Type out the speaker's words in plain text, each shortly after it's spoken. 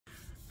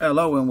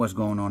Hello and what's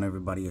going on,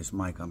 everybody? It's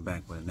Mike. I'm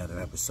back with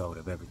another episode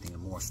of Everything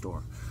and More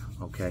Store.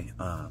 Okay,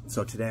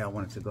 so today I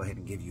wanted to go ahead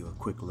and give you a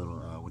quick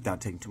little, without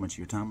taking too much of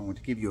your time, I want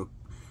to give you a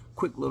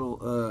quick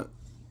little,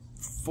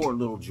 4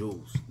 little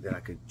jewels that I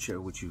could share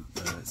with you,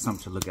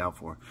 something to look out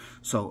for.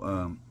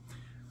 So,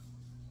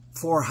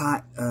 4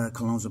 hot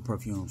colognes and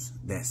perfumes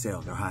that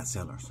sell. They're hot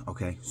sellers.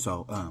 Okay,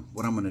 so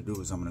what I'm going to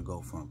do is I'm going to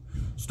go from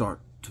start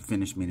to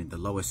finish, meaning the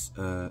lowest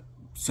the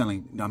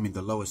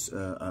lowest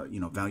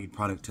valued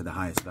product to the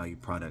highest valued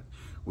product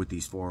with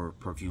these 4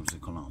 perfumes and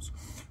colognes.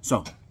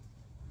 So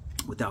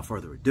without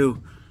further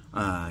ado,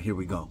 here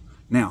we go.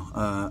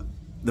 Now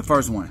the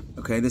first one,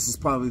 okay, this is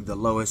probably the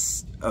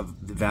lowest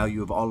of the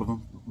value of all of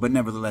them, but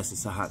nevertheless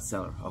it's a hot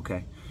seller.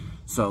 Okay,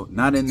 so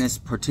not in this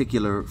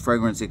particular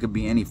fragrance, it could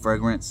be any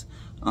fragrance,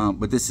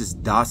 but this is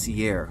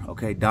Dossier.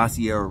 Okay,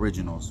 Dossier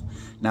Originals.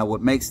 Now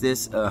what makes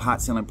this a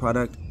hot selling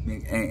product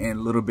and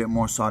a little bit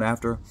more sought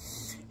after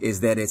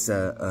is that it's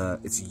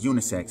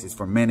unisex. It's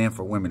for men and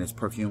for women. It's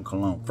perfume,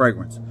 cologne,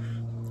 fragrance,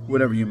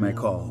 whatever you may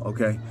call.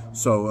 Okay,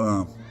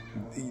 so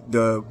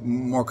the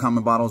more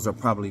common bottles are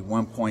probably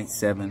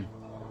 1.7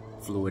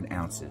 fluid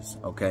ounces.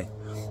 Okay,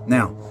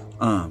 now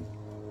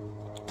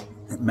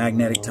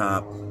magnetic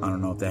top. I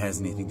don't know if that has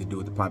anything to do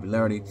with the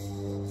popularity.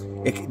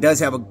 It does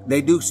have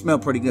they do smell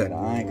pretty good.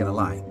 I ain't gonna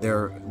lie.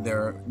 They're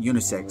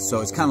unisex,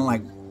 so it's kind of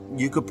like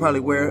you could probably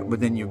wear it, but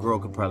then your girl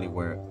could probably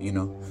wear it. You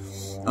know,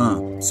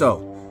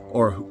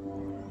 or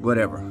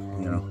whatever,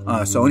 you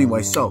know. So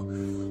anyway,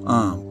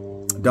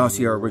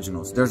 Dossier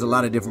Originals. There's a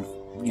lot of different,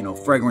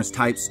 fragrance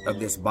types of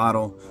this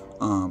bottle,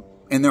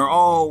 and they're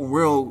all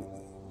real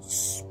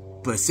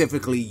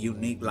specifically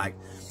unique. Like,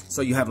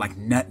 so you have like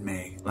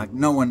nutmeg. Like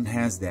no one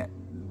has that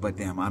but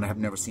them. I have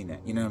never seen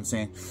that. You know what I'm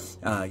saying?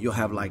 You'll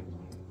have like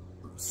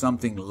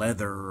something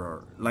leather,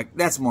 or like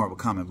that's more of a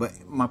common. But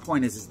my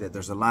point is that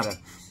there's a lot of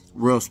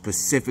real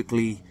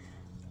specifically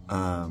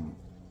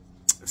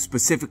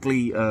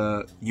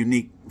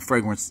unique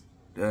fragrance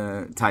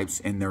types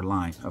in their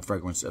line of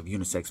fragrance, of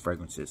unisex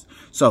fragrances.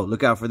 So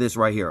look out for this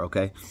right here.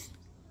 Okay,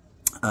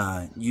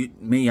 I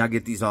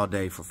get these all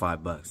day for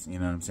 $5. You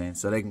know what I'm saying?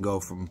 So they can go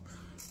from,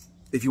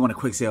 if you want a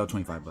quick sale,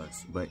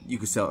 $25, but you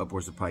could sell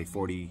upwards of probably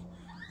 40,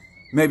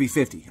 maybe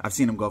 50. I've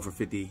seen them go for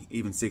 50,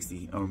 even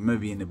 60, or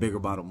maybe in the bigger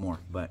bottle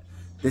more. But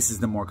this is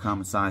the more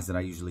common size that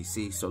I usually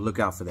see. So look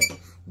out for that.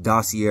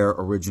 Dossier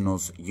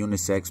Originals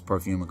Unisex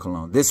Perfume and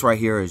Cologne. This right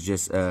here is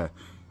just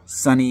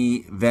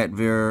Sunny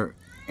Vetiver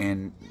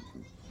and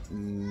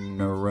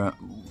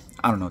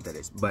I don't know what that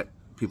is, but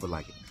people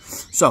like it.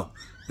 So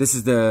this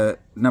is the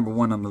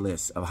 #1 on the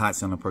list of hot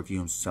selling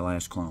perfumes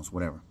 / clones,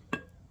 whatever.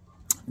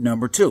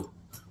 #2,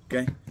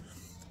 okay,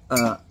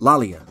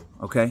 Lalia.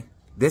 Okay,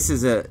 this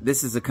is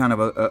a kind of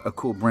a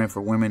cool brand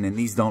for women, and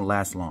these don't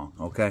last long.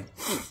 Okay,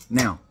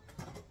 now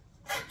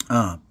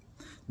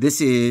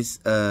this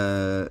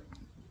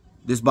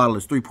bottle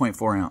is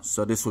 3.4 ounce,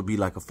 so this would be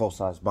like a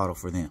full-size bottle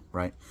for them,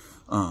 right?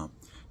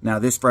 Now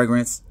this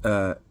fragrance,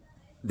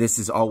 this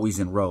is always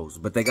in rose,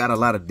 but they got a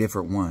lot of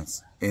different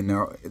ones, and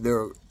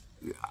they're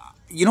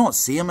you don't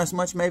see them as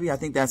much, maybe. I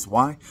think that's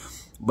why,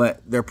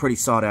 but they're pretty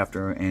sought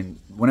after. And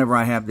whenever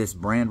I have this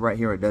brand right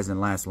here, it doesn't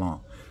last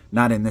long.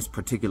 Not in this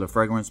particular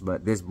fragrance,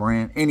 but this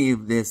brand, any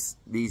of these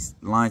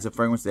lines of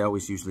fragrance, they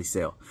always usually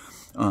sell.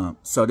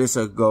 So this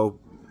will go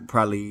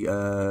probably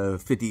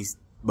 $50,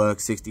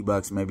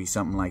 $60, maybe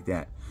something like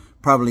that.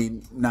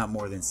 Probably not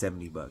more than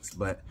 $70,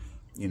 but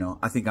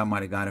I think I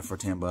might have got it for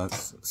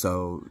 $10,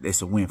 so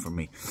it's a win for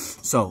me.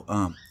 So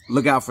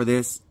look out for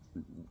this.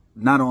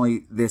 Not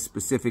only this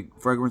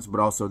specific fragrance, but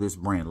also this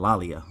brand,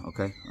 Lalia.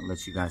 Okay, I'll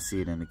let you guys see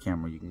it in the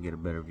camera. You can get a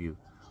better view.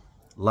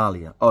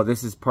 Lalia. Oh,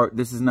 this is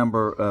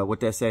number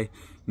what they say,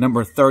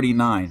 number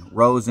 39,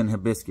 Rose and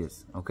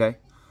Hibiscus. Okay,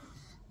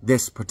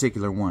 this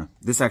particular one.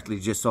 This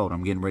actually just sold.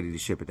 I'm getting ready to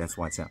ship it. That's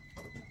why it's out.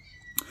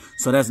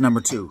 So that's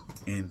 #2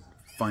 in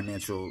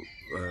financial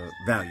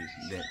value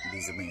that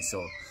these are being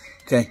sold.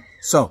 Okay,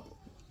 so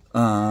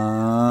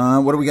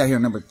what do we got here?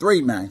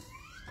 #3, man.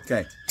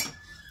 Okay,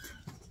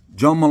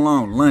 Jo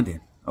Malone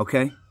London.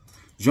 Okay,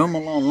 Jo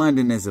Malone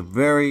London is a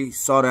very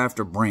sought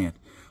after brand,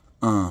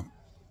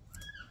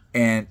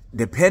 and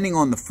depending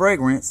on the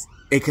fragrance,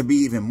 it could be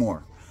even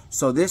more.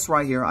 So this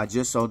right here, I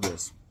just sold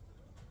this.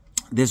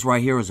 This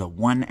right here is a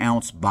 1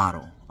 ounce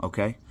bottle.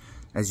 Okay,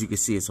 as you can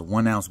see, it's a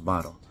 1 ounce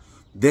bottle.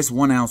 This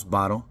 1 ounce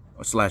bottle,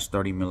 or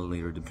 /30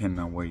 milliliter, depending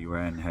on where you're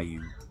at and how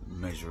you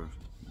measure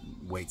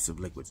weights of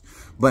liquids.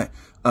 But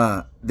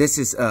this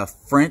is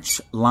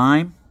French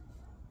lime.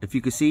 If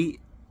you can see,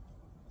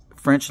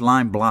 French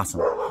lime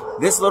blossom.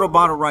 This little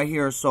bottle right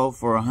here is sold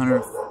for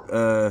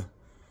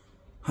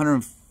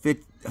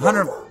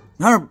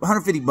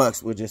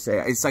 $150, we'll just say.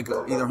 It's like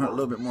either a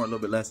little bit more, a little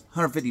bit less.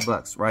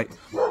 $150, right?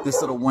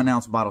 This little 1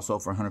 ounce bottle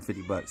sold for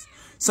 $150.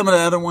 Some of the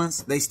other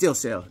ones, they still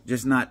sell,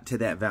 just not to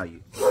that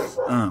value.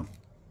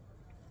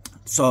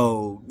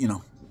 So,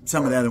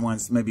 some of the other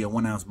ones, maybe a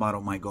 1 ounce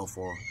bottle might go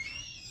for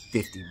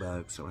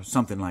 $50 or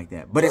something like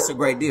that. But it's a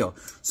great deal.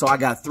 So I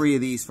got 3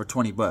 of these for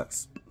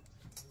 $20.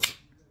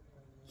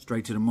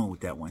 straight to the moon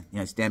with that one. You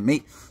understand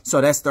me? So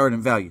that's third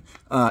in value.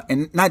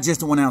 And not just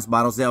the 1 ounce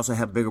bottles. They also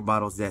have bigger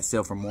bottles that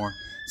sell for more.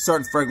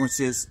 Certain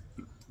fragrances,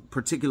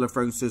 particular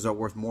fragrances are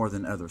worth more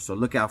than others. So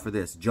look out for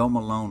this. Joe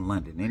Malone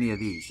London. Any of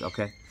these,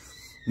 okay?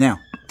 Now,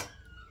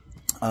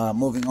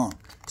 moving on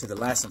to the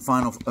last and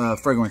final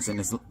fragrance in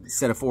this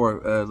set of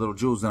 4 little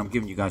jewels that I'm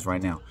giving you guys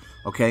right now.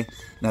 Okay?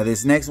 Now,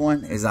 this next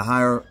one is a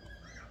higher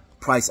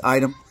price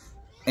item.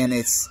 And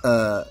it's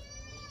a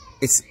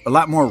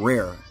lot more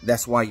rare.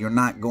 That's why you're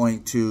not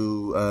going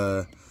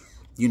to,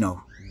 you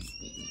know,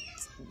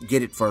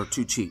 get it for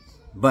too cheap.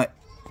 But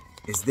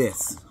it's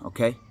this,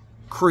 okay?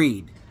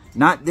 Creed.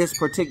 Not this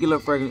particular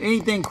fragrance.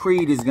 Anything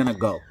Creed is going to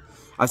go.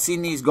 I've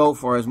seen these go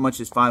for as much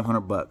as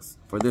 500 bucks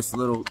for this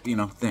little, you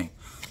know, thing.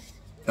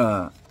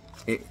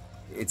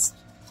 It's,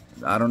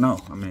 I don't know.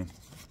 I mean,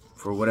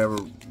 for whatever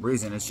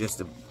reason, it's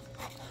just a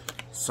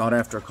sought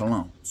after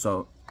cologne.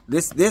 So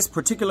this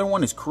particular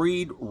one is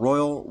Creed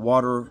Royal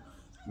Water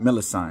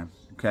Millicine,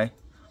 okay,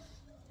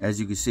 as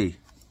you can see,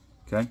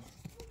 okay.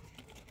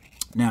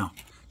 Now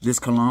this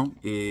cologne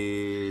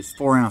is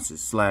 4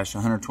 ounces /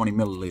 120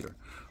 milliliter,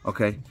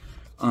 okay.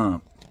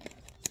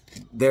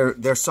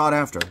 They're sought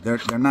after.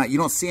 They're not, you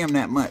don't see them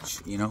that much,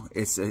 you know.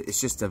 It's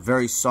just a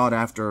very sought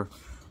after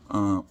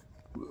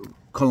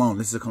cologne.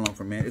 This is a cologne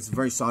for men. It's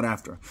very sought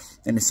after,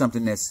 and it's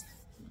something that's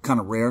kind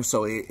of rare,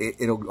 so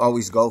it'll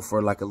always go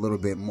for like a little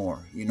bit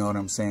more, you know what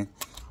I'm saying.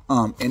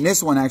 And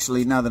this one,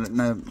 actually, now that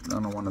I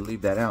don't want to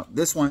leave that out,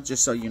 this one,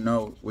 just so you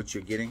know what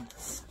you're getting,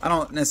 I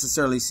don't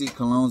necessarily see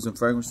colognes and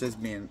fragrances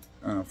being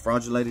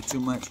fraudulated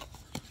too much,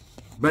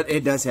 but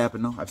it does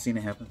happen though. I've seen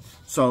it happen.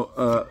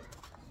 So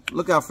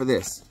look out for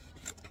this.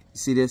 You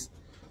see this,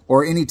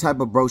 or any type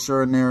of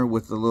brochure in there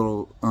with the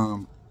little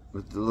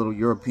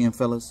European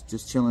fellas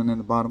just chilling in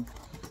the bottom.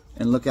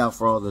 And look out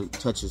for all the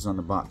touches on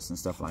the box and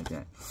stuff like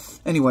that.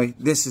 Anyway,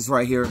 this is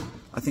right here.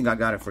 I think I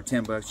got it for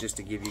 10 bucks just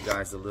to give you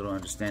guys a little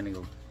understanding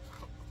of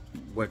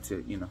what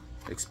to, you know,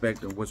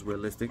 expect and what's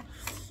realistic.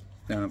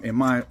 In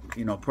my,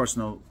 you know,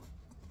 personal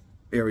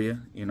area,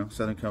 you know,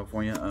 Southern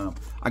California,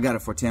 I got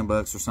it for 10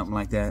 bucks or something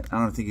like that. I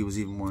don't think it was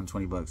even more than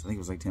 20 bucks. I think it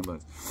was like 10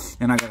 bucks.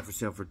 And I got it for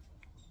sale for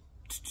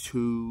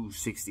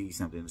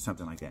 $260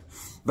 something like that.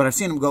 But I've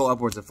seen them go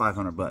upwards of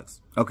 500 bucks.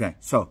 Okay,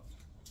 so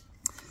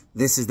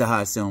this is the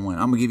highest selling one.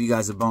 I'm going to give you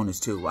guys a bonus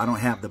too. I don't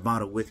have the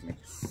bottle with me,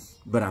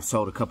 but I've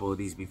sold a couple of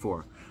these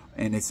before.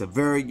 And it's a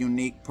very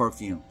unique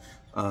perfume.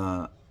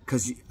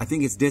 Because I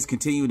think it's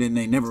discontinued and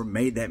they never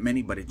made that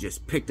many, but it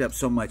just picked up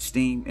so much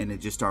steam and it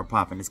just started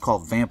popping. It's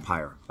called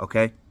Vampire,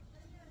 okay?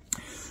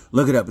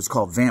 Look it up. It's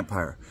called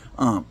Vampire.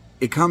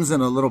 It comes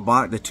in a little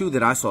box. The 2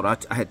 that I sold, I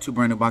had 2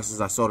 brand new boxes.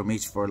 I sold them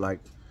each for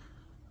like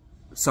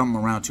something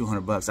around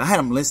 200 bucks. I had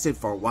them listed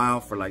for a while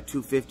for like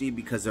 250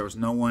 because there was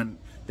no one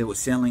that was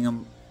selling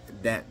them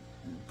that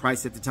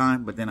price at the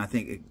time, but then I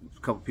think a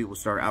couple people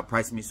started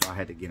outpricing me, so I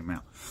had to get them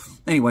out.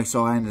 Anyway,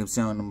 so I ended up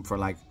selling them for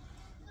like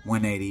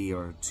 180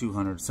 or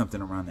 200, something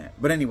around that.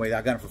 But anyway,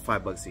 I got them for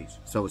 5 bucks each,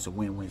 so it's a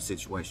win-win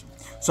situation.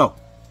 So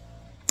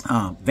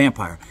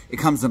Vampire, it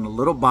comes in a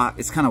little box.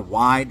 It's kind of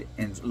wide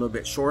and a little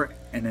bit short,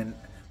 and then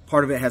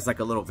part of it has like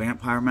a little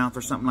vampire mouth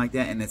or something like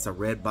that, and it's a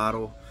red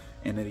bottle,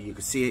 and then you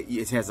can see it.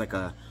 It has like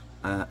a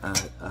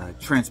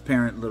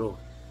transparent little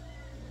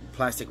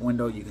plastic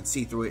window. You can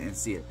see through it and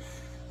see it.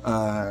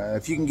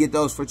 If you can get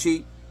those for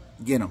cheap,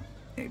 get them,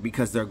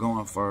 because they're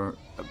going for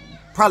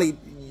probably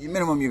the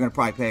minimum you're gonna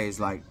probably pay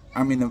is like,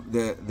 I mean,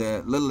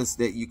 the littlest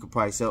that you could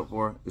probably sell it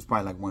for is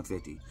probably like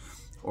 150,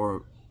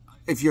 or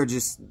if you're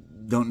just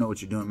don't know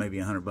what you're doing, maybe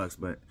 100 bucks.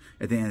 But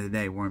at the end of the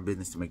day, we're in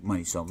business to make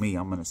money. So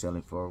I'm gonna sell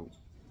it for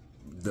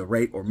the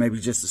rate, or maybe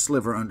just a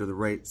sliver under the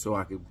rate, so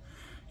I could,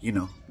 you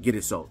know, get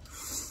it sold.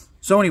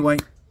 So anyway,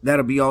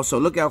 that'll be all. So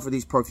look out for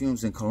these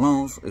perfumes and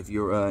colognes if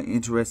you're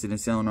interested in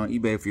selling on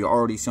eBay. If you're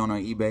already selling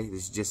on eBay,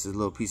 this is just a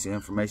little piece of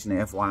information,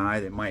 an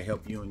FYI, that might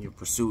help you in your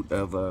pursuit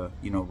of,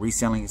 you know,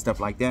 reselling and stuff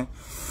like that.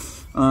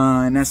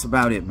 And that's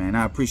about it, man.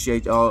 I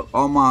appreciate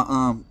all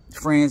my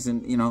friends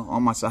and, you know, all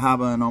my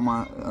Sahaba and all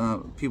my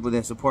people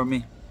that support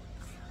me.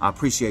 I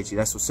appreciate you.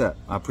 That's what's up.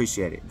 I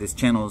appreciate it. This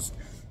channel's,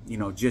 you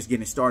know, just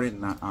getting started,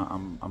 and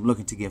I'm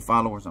looking to get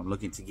followers. I'm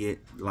looking to get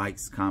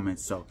likes,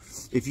 comments. So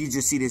if you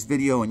just see this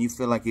video and you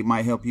feel like it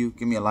might help you,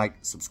 give me a like,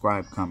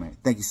 subscribe, comment.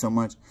 Thank you so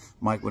much.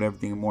 Mike with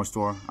Everything and More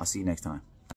Store. I'll see you next time.